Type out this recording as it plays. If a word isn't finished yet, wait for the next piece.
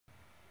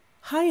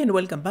Hi and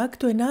welcome back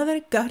to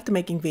another card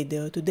making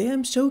video. Today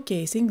I'm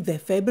showcasing the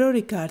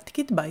February card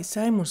kit by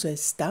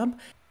SimonSaysStamp.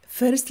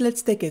 First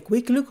let's take a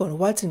quick look on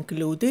what's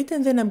included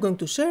and then I'm going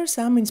to share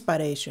some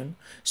inspiration.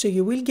 So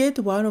you will get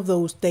one of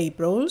those tape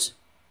rolls.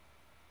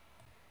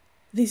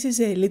 This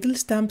is a little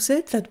stamp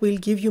set that will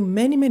give you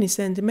many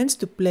sentiments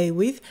to play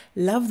with.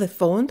 Love the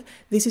font.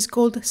 This is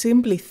called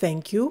Simply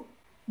Thank You.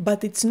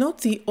 But it's not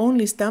the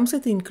only stamp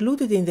set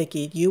included in the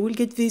kit. You will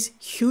get this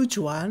huge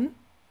one.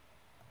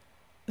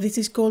 This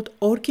is called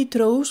Orchid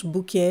Rose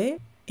Bouquet.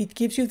 It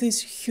gives you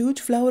this huge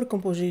flower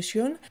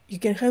composition. You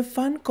can have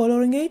fun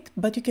coloring it,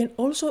 but you can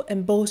also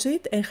emboss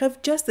it and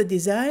have just the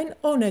design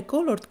on a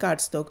colored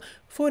cardstock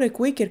for a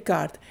quicker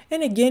card.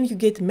 And again, you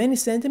get many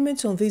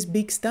sentiments on this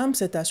big stamp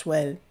set as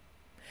well.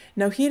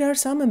 Now here are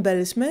some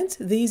embellishments.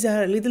 These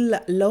are little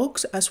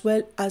locks as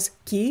well as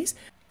keys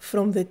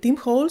from the Tim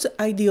Holtz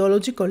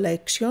Ideology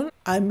collection.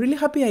 I'm really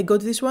happy I got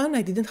this one.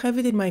 I didn't have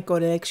it in my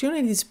collection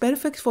and it's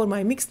perfect for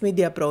my mixed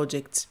media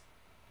projects.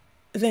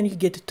 Then you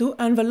get two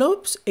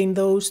envelopes in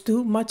those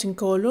two matching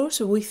colors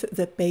with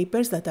the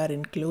papers that are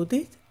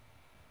included.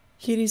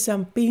 Here is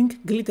some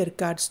pink glitter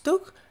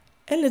cardstock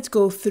and let's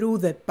go through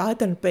the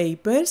pattern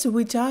papers,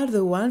 which are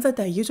the ones that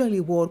I usually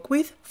work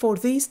with for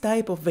these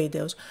type of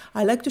videos.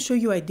 I like to show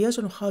you ideas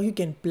on how you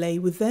can play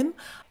with them.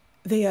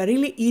 They are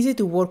really easy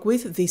to work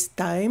with this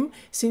time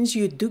since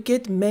you do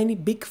get many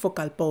big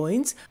focal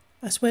points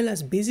as well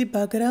as busy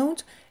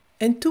backgrounds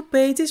and two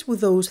pages with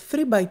those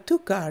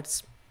 3x2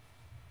 cards.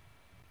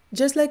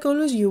 Just like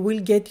always, you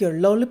will get your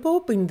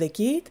lollipop in the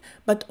kit,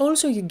 but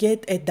also you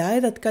get a die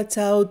that cuts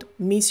out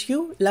Miss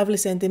You, lovely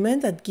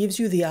sentiment that gives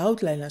you the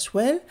outline as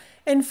well,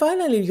 and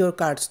finally your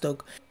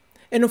cardstock.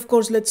 And of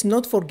course, let's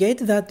not forget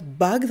that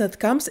bag that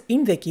comes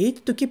in the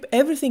kit to keep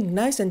everything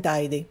nice and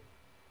tidy.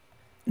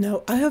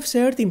 Now, I have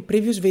shared in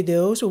previous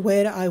videos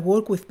where I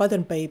work with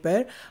pattern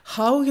paper,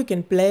 how you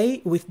can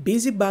play with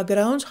busy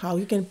backgrounds, how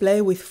you can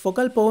play with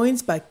focal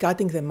points by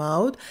cutting them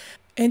out.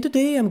 And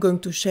today I'm going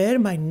to share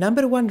my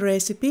 #1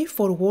 recipe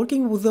for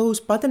working with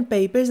those pattern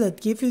papers that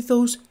give you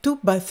those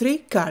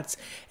 2x3 cards.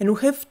 And we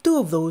have two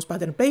of those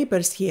pattern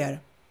papers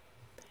here.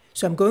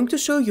 So I'm going to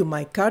show you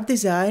my card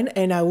design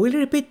and I will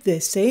repeat the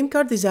same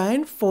card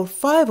design for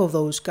 5 of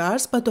those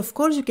cards, but of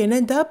course you can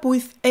end up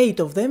with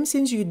 8 of them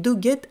since you do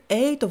get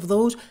 8 of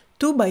those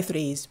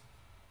 2x3s.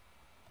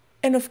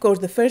 And of course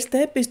the first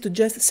step is to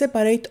just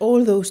separate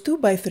all those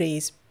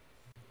 2x3s.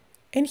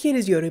 And here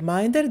is your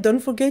reminder,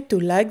 don't forget to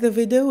like the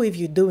video if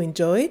you do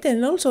enjoy it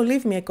and also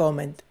leave me a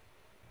comment.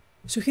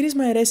 So here is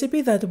my recipe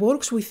that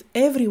works with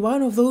every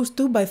one of those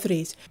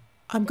 2x3s.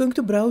 I'm going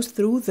to browse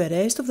through the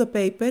rest of the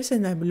papers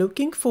and I'm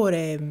looking for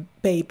a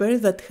paper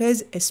that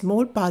has a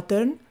small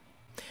pattern,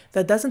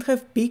 that doesn't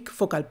have big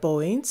focal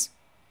points,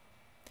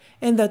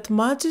 and that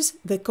matches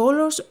the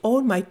colors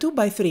on my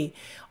 2x3.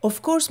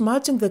 Of course,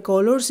 matching the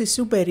colors is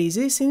super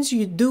easy since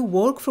you do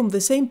work from the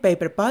same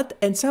paper pad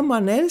and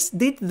someone else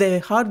did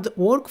the hard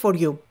work for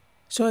you.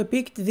 So I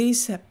picked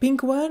this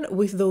pink one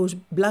with those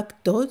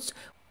black dots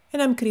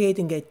and I'm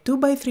creating a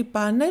 2x3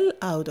 panel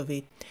out of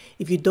it.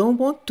 If you don't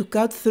want to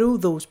cut through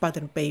those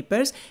pattern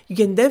papers, you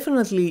can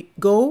definitely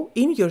go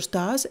in your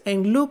stash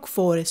and look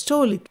for a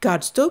solid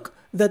cardstock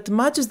that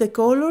matches the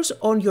colors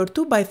on your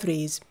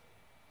 2x3s.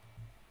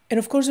 And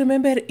of course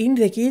remember, in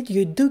the kit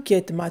you do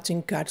get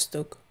matching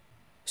cardstock.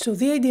 So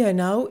the idea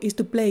now is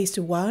to place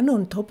one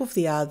on top of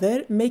the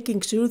other,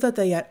 making sure that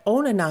they are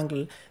on an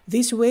angle.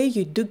 This way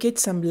you do get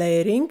some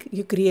layering,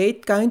 you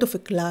create kind of a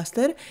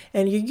cluster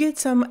and you get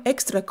some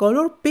extra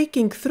color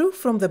peeking through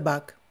from the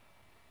back.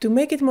 To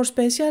make it more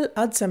special,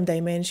 add some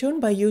dimension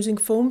by using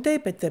foam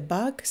tape at the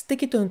back,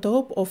 stick it on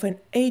top of an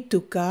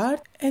A2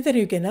 card and then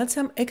you can add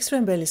some extra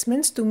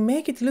embellishments to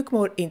make it look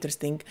more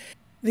interesting.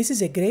 This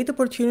is a great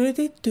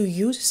opportunity to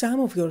use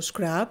some of your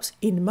scraps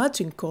in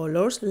matching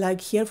colors,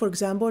 like here for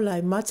example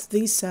I matched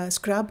this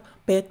scrap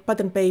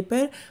pattern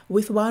paper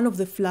with one of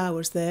the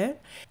flowers there.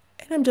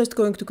 And I'm just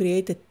going to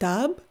create a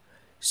tab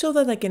so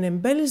that I can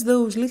embellish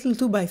those little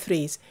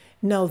 2x3s.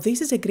 Now this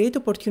is a great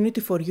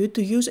opportunity for you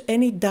to use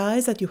any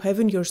dies that you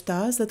have in your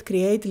stash that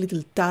create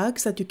little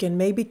tags that you can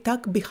maybe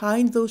tuck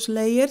behind those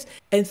layers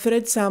and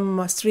thread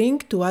some string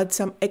to add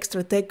some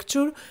extra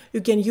texture.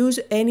 You can use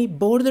any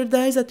border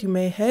dies that you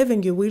may have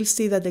and you will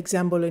see that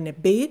example in a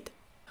bit.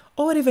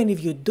 Or even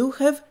if you do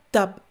have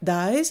tab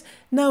dies,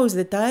 now is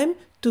the time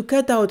to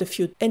cut out a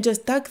few and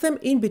just tuck them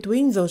in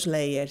between those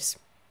layers.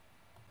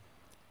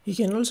 You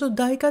can also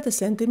die cut a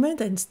sentiment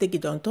and stick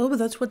it on top.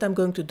 That's what I'm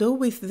going to do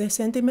with the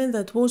sentiment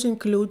that was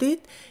included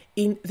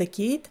in the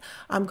kit.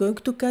 I'm going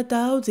to cut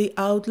out the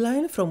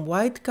outline from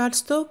white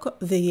cardstock,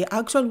 the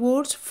actual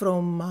words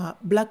from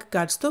black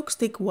cardstock,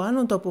 stick one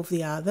on top of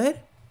the other.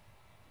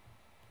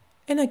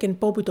 And I can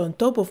pop it on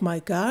top of my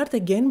card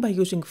again by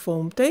using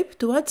foam tape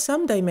to add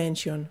some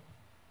dimension.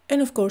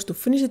 And of course, to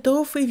finish it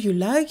off, if you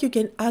like, you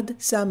can add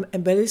some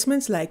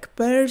embellishments like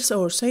pearls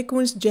or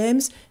sequins,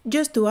 gems,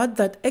 just to add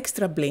that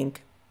extra bling.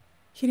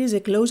 Here is a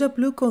close-up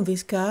look on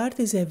this card.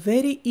 It's a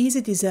very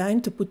easy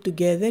design to put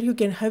together. You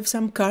can have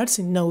some cards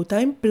in no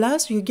time,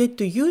 plus you get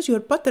to use your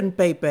pattern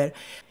paper.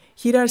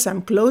 Here are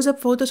some close-up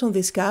photos on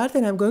this card,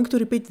 and I'm going to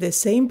repeat the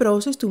same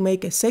process to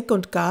make a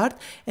second card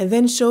and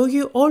then show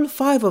you all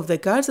 5 of the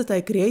cards that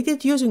I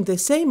created using the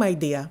same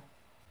idea.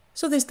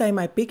 So this time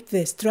I picked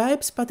the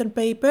stripes pattern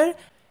paper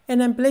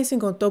and I'm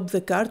placing on top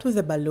the card with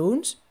the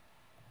balloons.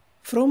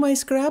 From my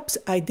scraps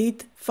I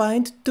did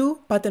find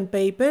 2 pattern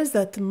papers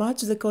that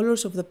match the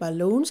colors of the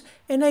balloons,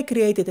 and I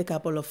created a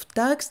couple of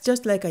tags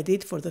just like I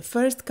did for the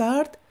first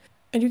card.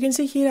 And you can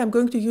see here I'm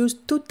going to use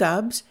 2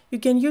 tabs. You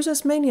can use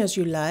as many as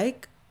you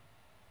like.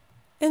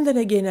 And then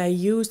again I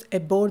used a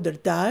border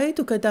die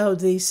to cut out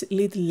this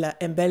little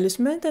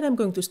embellishment, and I'm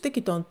going to stick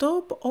it on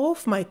top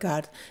of my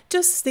card.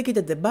 Just stick it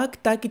at the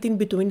back, tuck it in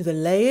between the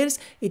layers.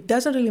 It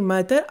doesn't really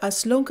matter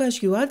as long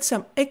as you add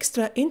some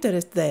extra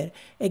interest there.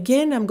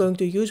 Again I'm going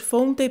to use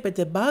foam tape at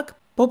the back,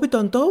 pop it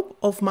on top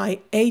of my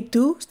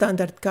A2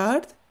 standard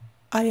card.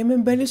 I am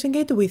embellishing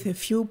it with a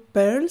few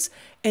pearls,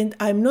 and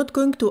I'm not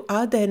going to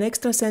add an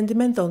extra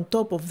sentiment on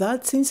top of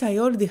that since I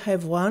already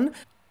have one.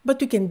 But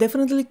you can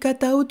definitely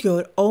cut out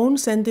your own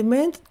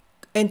sentiment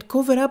and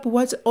cover up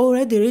what's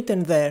already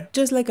written there,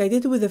 just like I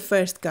did with the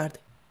first card.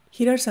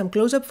 Here are some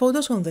close-up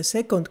photos on the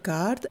second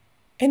card,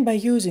 and by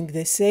using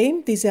the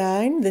same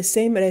design, the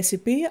same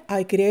recipe,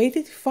 I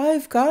created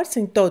 5 cards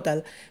in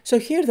total. So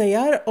here they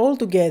are all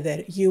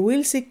together. You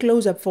will see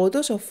close-up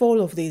photos of all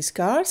of these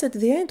cards at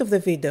the end of the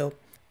video.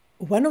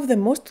 One of the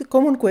most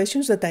common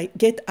questions that I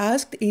get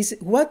asked is,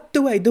 what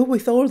do I do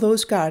with all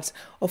those cards?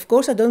 Of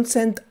course I don't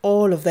send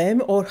all of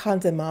them or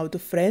hand them out to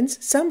friends.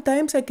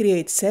 Sometimes I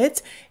create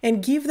sets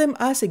and give them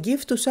as a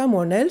gift to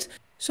someone else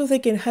so they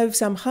can have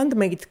some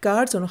handmade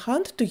cards on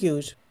hand to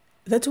use.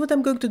 That's what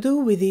I'm going to do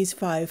with these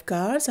 5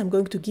 cards. I'm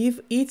going to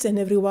give each and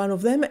every one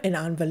of them an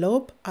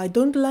envelope. I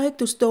don't like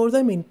to store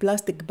them in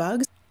plastic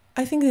bags.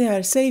 I think they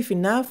are safe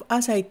enough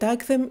as I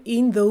tag them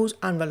in those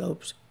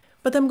envelopes.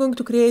 But I'm going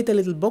to create a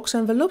little box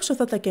envelope so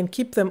that I can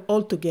keep them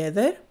all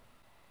together.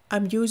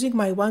 I'm using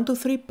my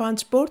 123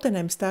 punch board and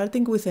I'm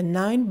starting with a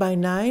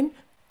 9x9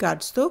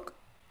 cardstock.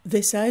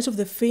 The size of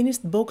the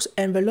finished box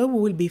envelope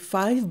will be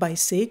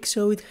 5x6,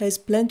 so it has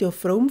plenty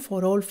of room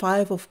for all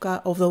 5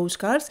 of those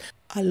cards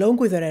along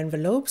with their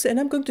envelopes, and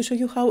I'm going to show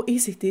you how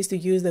easy it is to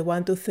use the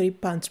 123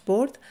 punch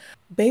board.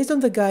 Based on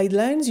the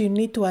guidelines, you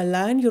need to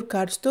align your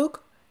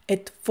cardstock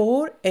at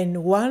 4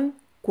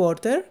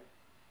 1/4.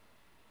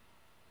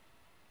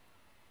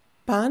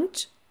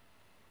 Punch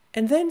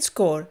and then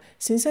score.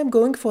 Since I'm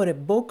going for a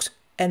box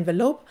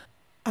envelope,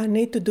 I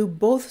need to do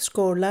both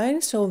score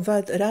lines on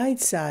that right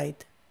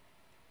side.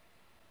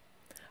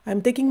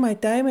 I'm taking my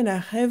time and I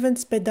haven't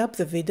sped up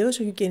the video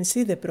so you can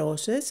see the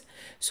process.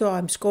 So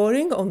I'm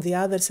scoring on the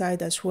other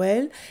side as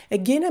well.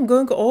 Again, I'm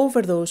going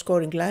over those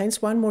scoring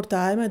lines one more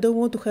time. I don't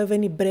want to have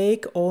any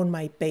break on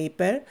my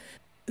paper.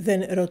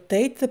 Then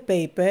rotate the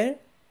paper.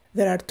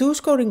 There are 2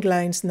 scoring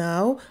lines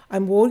now.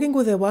 I'm working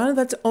with the one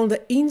that's on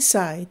the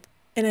inside.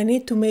 And I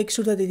need to make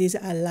sure that it is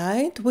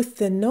aligned with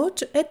the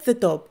notch at the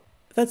top.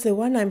 That's the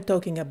one I'm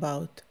talking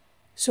about.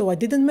 So I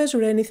didn't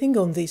measure anything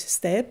on this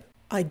step.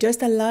 I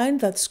just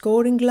aligned that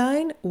scoring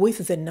line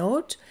with the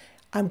notch.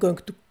 I'm going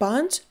to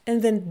punch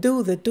and then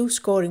do the 2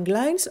 scoring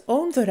lines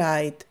on the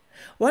right.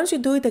 Once you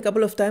do it a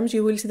couple of times,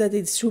 you will see that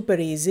it's super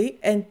easy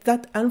and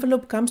that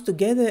envelope comes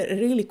together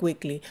really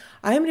quickly.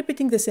 I am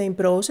repeating the same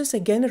process,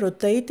 again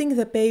rotating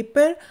the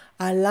paper,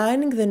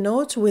 aligning the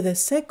notch with a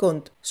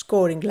second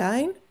scoring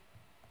line,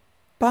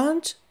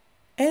 punch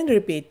and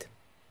repeat.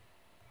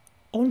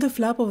 On the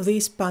flap of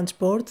this punch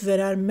board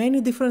there are many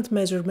different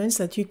measurements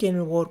that you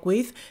can work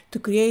with to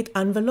create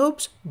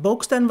envelopes,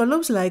 boxed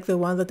envelopes like the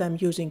one that I'm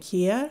using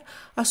here,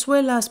 as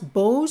well as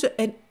bows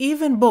and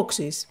even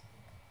boxes.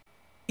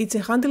 It's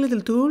a handy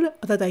little tool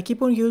that I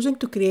keep on using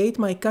to create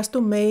my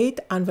custom-made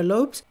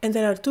envelopes, and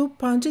there are 2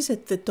 punches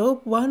at the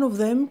top. One of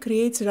them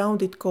creates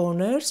rounded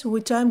corners,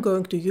 which I'm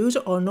going to use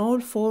on all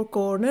 4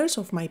 corners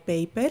of my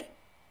paper.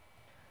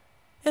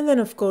 And then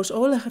of course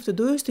all I have to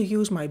do is to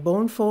use my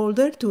bond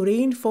folder to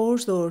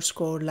reinforce those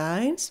score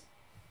lines.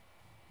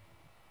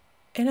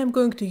 And I'm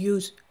going to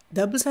use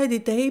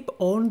double-sided tape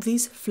on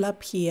this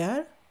flap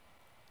here.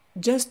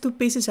 Just 2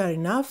 pieces are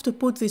enough to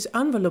put this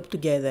envelope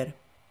together.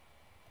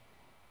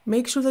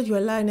 Make sure that you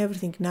align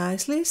everything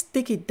nicely,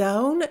 stick it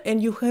down,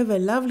 and you have a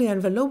lovely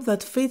envelope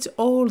that fits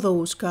all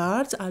those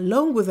cards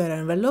along with their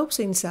envelopes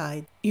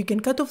inside. You can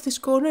cut off this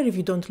corner if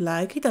you don't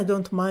like it, I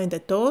don't mind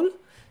at all.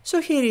 So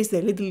here is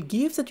the little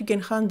gift that you can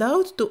hand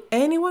out to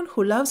anyone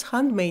who loves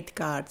handmade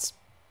cards.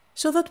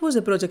 So that was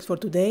the project for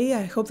today.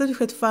 I hope that you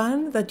had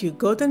fun, that you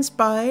got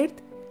inspired.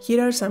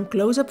 Here are some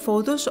close-up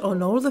photos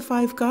on all the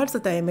 5 cards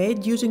that I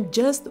made using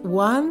just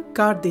one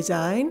card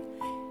design.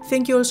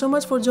 Thank you all so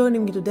much for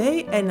joining me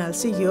today, and I'll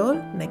see you all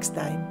next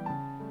time.